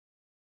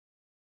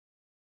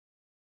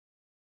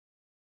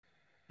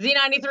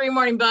Z93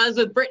 Morning Buzz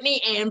with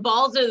Brittany and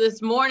Balzer.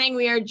 This morning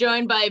we are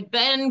joined by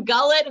Ben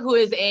Gullett, who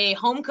is a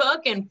home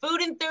cook and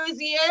food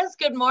enthusiast.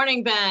 Good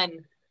morning,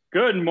 Ben.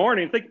 Good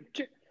morning.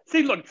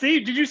 See,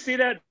 did you see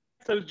that?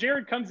 So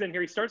Jared comes in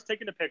here, he starts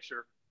taking a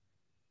picture.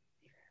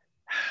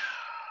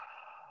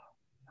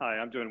 Hi,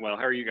 I'm doing well.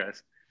 How are you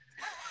guys?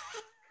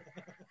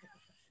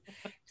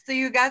 So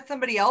you got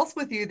somebody else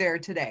with you there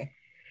today?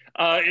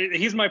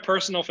 He's my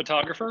personal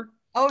photographer.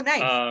 Oh,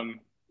 nice.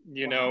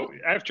 You know,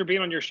 after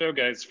being on your show,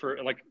 guys, for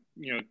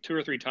 2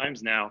 or 3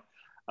 times now,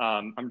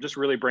 I'm just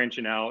really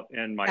branching out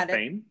in my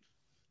fame.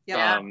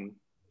 Yeah.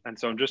 And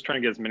so I'm just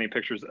trying to get as many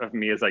pictures of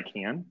me as I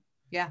can.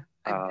 Yeah,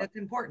 that's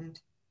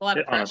important. A lot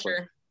of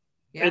pressure.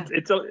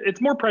 Honestly, yeah.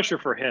 It's more pressure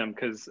for him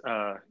because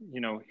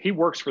he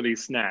works for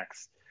these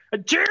snacks.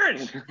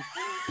 Jared!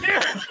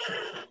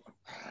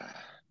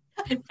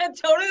 That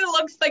totally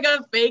looks like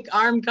a fake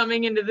arm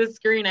coming into the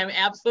screen. I'm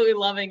absolutely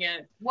loving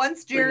it.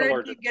 Once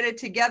Jared can get it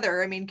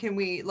together, I mean, can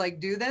we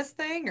do this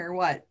thing or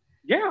what?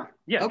 Yeah.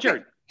 Okay.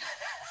 Jared,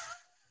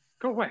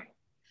 go away.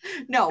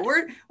 No,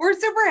 we're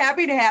super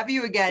happy to have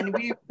you again.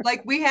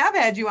 We have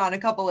had you on a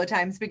couple of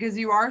times because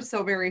you are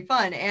so very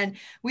fun. And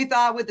we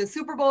thought with the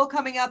Super Bowl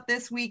coming up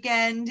this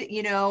weekend,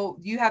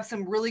 you have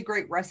some really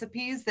great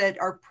recipes that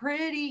are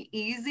pretty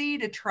easy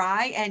to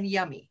try and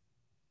yummy.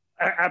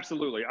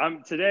 Absolutely.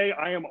 Today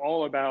I am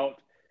all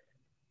about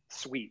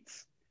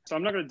sweets. So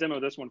I'm not going to demo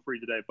this one for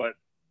you today, but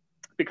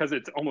because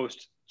it's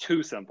almost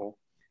too simple.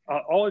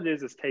 All it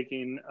is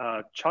taking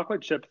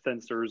chocolate chip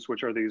thinsters,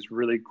 which are these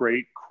really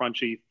great,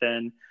 crunchy,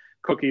 thin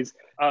cookies.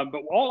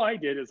 But all I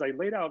did is I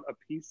laid out a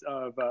piece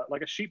of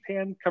like a sheet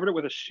pan, covered it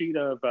with a sheet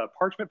of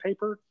parchment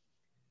paper,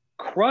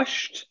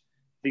 crushed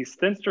these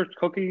thinster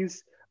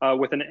cookies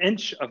with an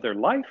inch of their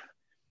life,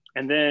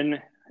 and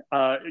then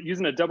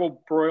using a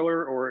double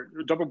boiler, or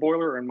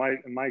in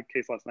my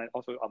case last night,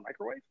 also a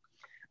microwave,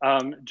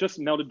 just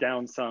melted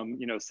down some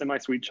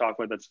semi-sweet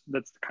chocolate. That's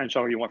the kind of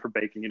chocolate you want for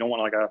baking. You don't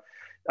want like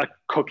a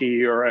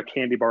cookie or a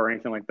candy bar or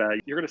anything like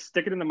that. You're going to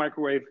stick it in the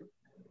microwave,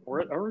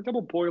 or a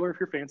double boiler if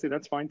you're fancy,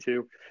 that's fine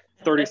too,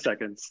 30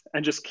 seconds,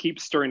 and just keep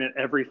stirring it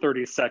every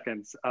 30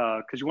 seconds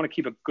because you want to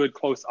keep a good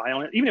close eye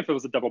on it. Even if it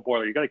was a double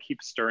boiler, you got to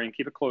keep stirring,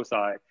 keep a close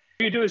eye.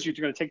 What you do is you're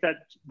going to take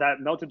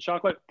that melted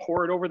chocolate,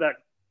 pour it over that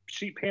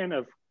sheet pan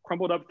of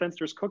crumbled up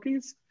Thinsters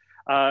cookies,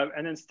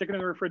 and then stick it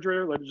in the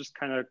refrigerator, let it just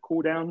kind of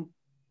cool down.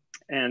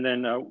 And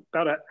then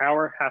about an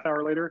hour, half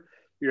hour later,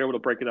 you're able to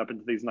break it up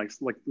into these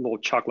nice little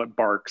chocolate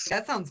barks.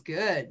 That sounds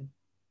good.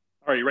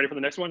 All right, you ready for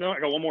the next one? No, I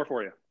got one more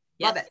for you.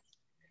 Love it.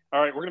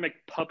 All right, we're gonna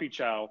make puppy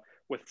chow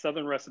with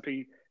Southern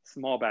recipe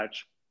small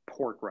batch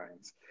pork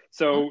rinds.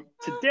 So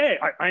today,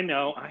 I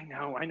know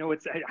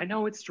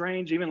it's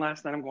strange. Even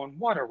last night, I'm going,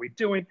 what are we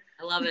doing?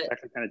 I love it. It's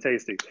actually kind of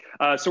tasty.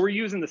 So we're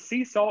using the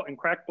sea salt and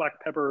cracked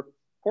black pepper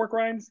pork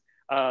rinds.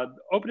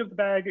 Open up the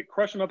bag,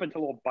 crush them up into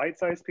little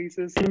bite-sized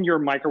pieces. In your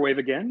microwave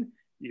again,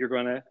 you're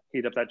going to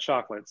heat up that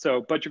chocolate.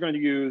 But you're going to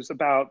use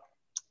about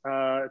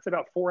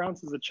 4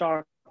 ounces of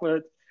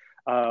chocolate,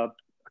 a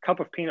cup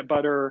of peanut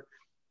butter,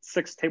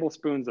 6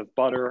 tablespoons of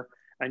butter,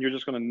 and you're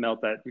just going to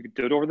melt that. You could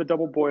do it over the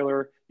double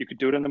boiler. You could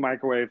do it in the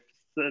microwave.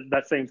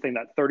 That same thing,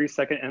 that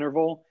 30-second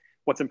interval.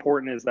 What's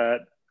important is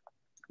that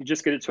you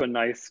just get it to a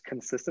nice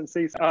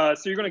consistency. So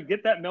you're going to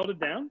get that melted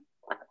down.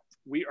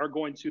 We are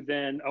going to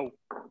then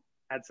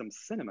add some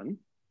cinnamon.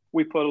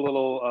 We put a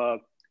little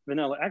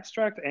vanilla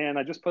extract, and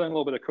I just put in a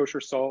little bit of kosher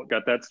salt.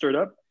 Got that stirred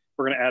up.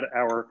 We're going to add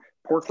our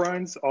pork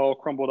rinds all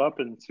crumbled up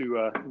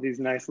into these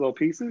nice little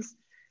pieces.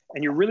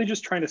 And you're really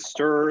just trying to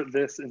stir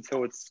this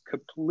until it's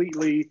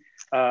completely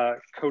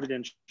coated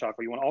in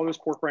chocolate. You want all those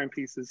pork rind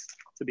pieces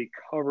to be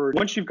covered.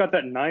 Once you've got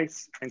that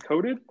nice and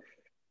coated,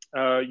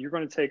 you're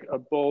going to take a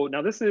bowl.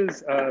 Now this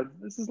is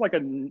like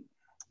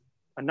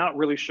a not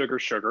really sugar.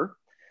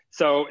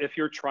 So if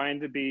you're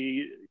trying to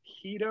be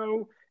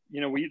keto,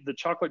 the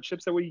chocolate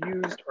chips that we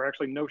used are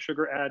actually no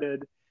sugar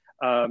added.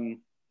 The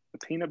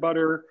peanut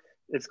butter,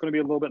 it's going to be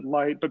a little bit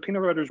light, but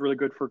peanut butter is really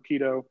good for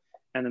keto.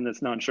 And then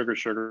this non-sugar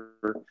sugar.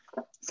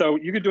 So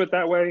you could do it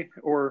that way,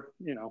 or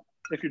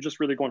if you're just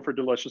really going for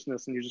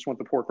deliciousness and you just want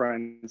the pork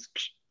rinds,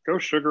 go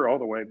sugar all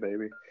the way,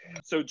 baby.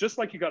 So just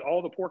like you got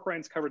all the pork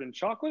rinds covered in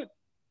chocolate,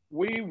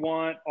 we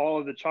want all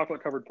of the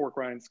chocolate covered pork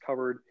rinds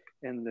covered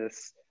in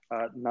this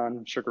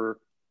non-sugar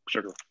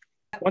sugar.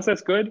 Once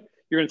that's good,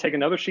 you're going to take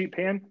another sheet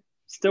pan,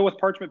 still with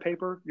parchment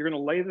paper. You're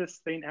going to lay this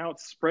thing out,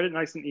 spread it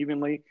nice and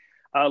evenly.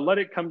 Let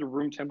it come to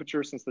room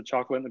temperature, since the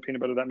chocolate and the peanut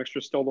butter, that mixture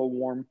is still a little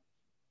warm.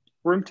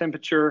 Room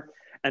temperature.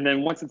 And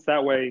then once it's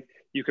that way,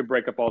 you can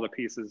break up all the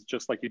pieces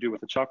just like you do with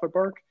the chocolate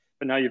bark.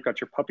 But now you've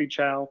got your puppy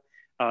chow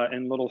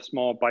in little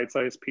small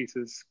bite-sized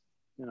pieces,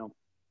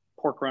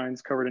 pork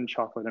rinds covered in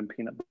chocolate and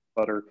peanut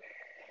butter.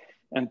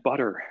 And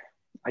butter.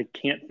 I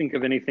can't think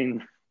of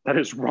anything that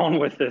is wrong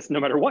with this,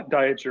 no matter what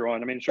diet you're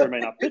on. I mean, sure, it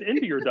may not fit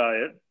into your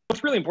diet.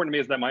 What's really important to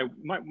me is that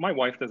my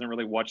wife doesn't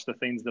really watch the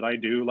things that I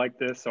do like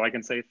this, so I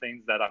can say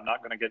things that I'm not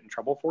going to get in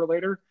trouble for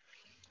later.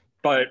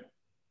 But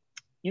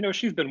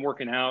she's been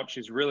working out.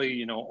 She's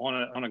really,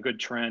 on a good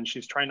trend.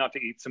 She's trying not to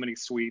eat so many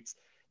sweets.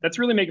 That's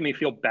really making me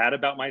feel bad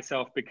about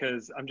myself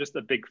because I'm just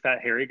a big fat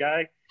hairy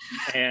guy,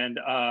 and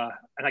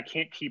I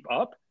can't keep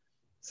up.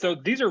 So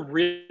these are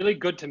really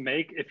good to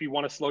make if you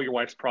want to slow your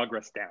wife's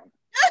progress down.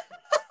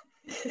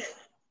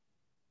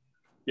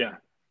 Yeah,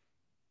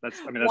 that's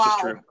just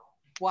true.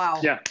 Wow.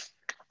 Yeah,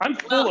 I'm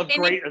full of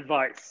great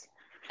advice.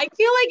 I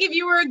feel like if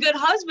you were a good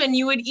husband,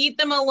 you would eat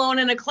them alone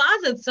in a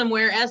closet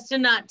somewhere as to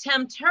not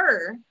tempt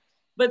her,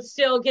 but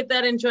still get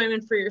that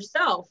enjoyment for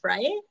yourself,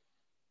 right?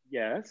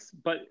 Yes,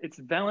 but it's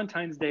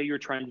Valentine's Day. You're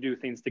trying to do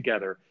things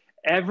together.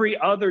 Every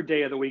other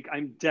day of the week,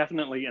 I'm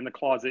definitely in the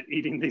closet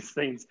eating these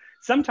things.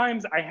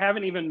 Sometimes I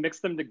haven't even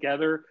mixed them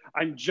together.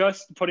 I'm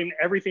just putting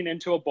everything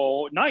into a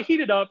bowl, not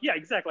heated up. Yeah,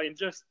 exactly. And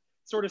just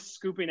sort of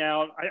scooping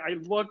out. I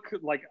look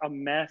like a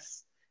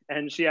mess.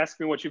 And she asks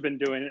me what you've been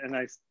doing. And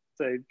I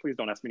say, please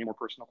don't ask me any more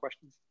personal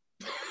questions.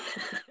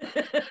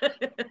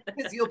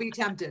 Because you'll be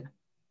tempted.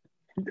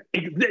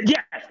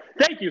 Yeah,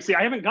 thank you. See,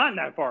 I haven't gotten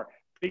that far.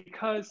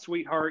 Because,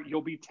 sweetheart,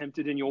 you'll be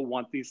tempted and you'll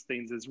want these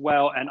things as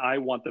well. And I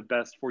want the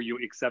best for you,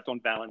 except on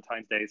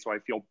Valentine's Day. So I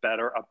feel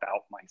better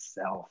about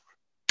myself.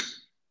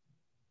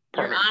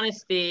 Your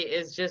honesty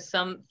is just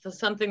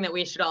something that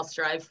we should all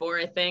strive for,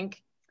 I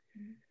think.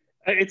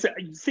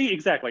 See,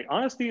 exactly.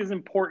 Honesty is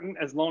important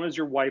as long as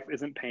your wife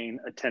isn't paying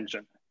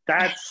attention.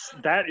 That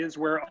is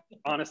where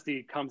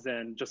honesty comes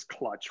in, just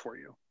clutch for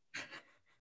you.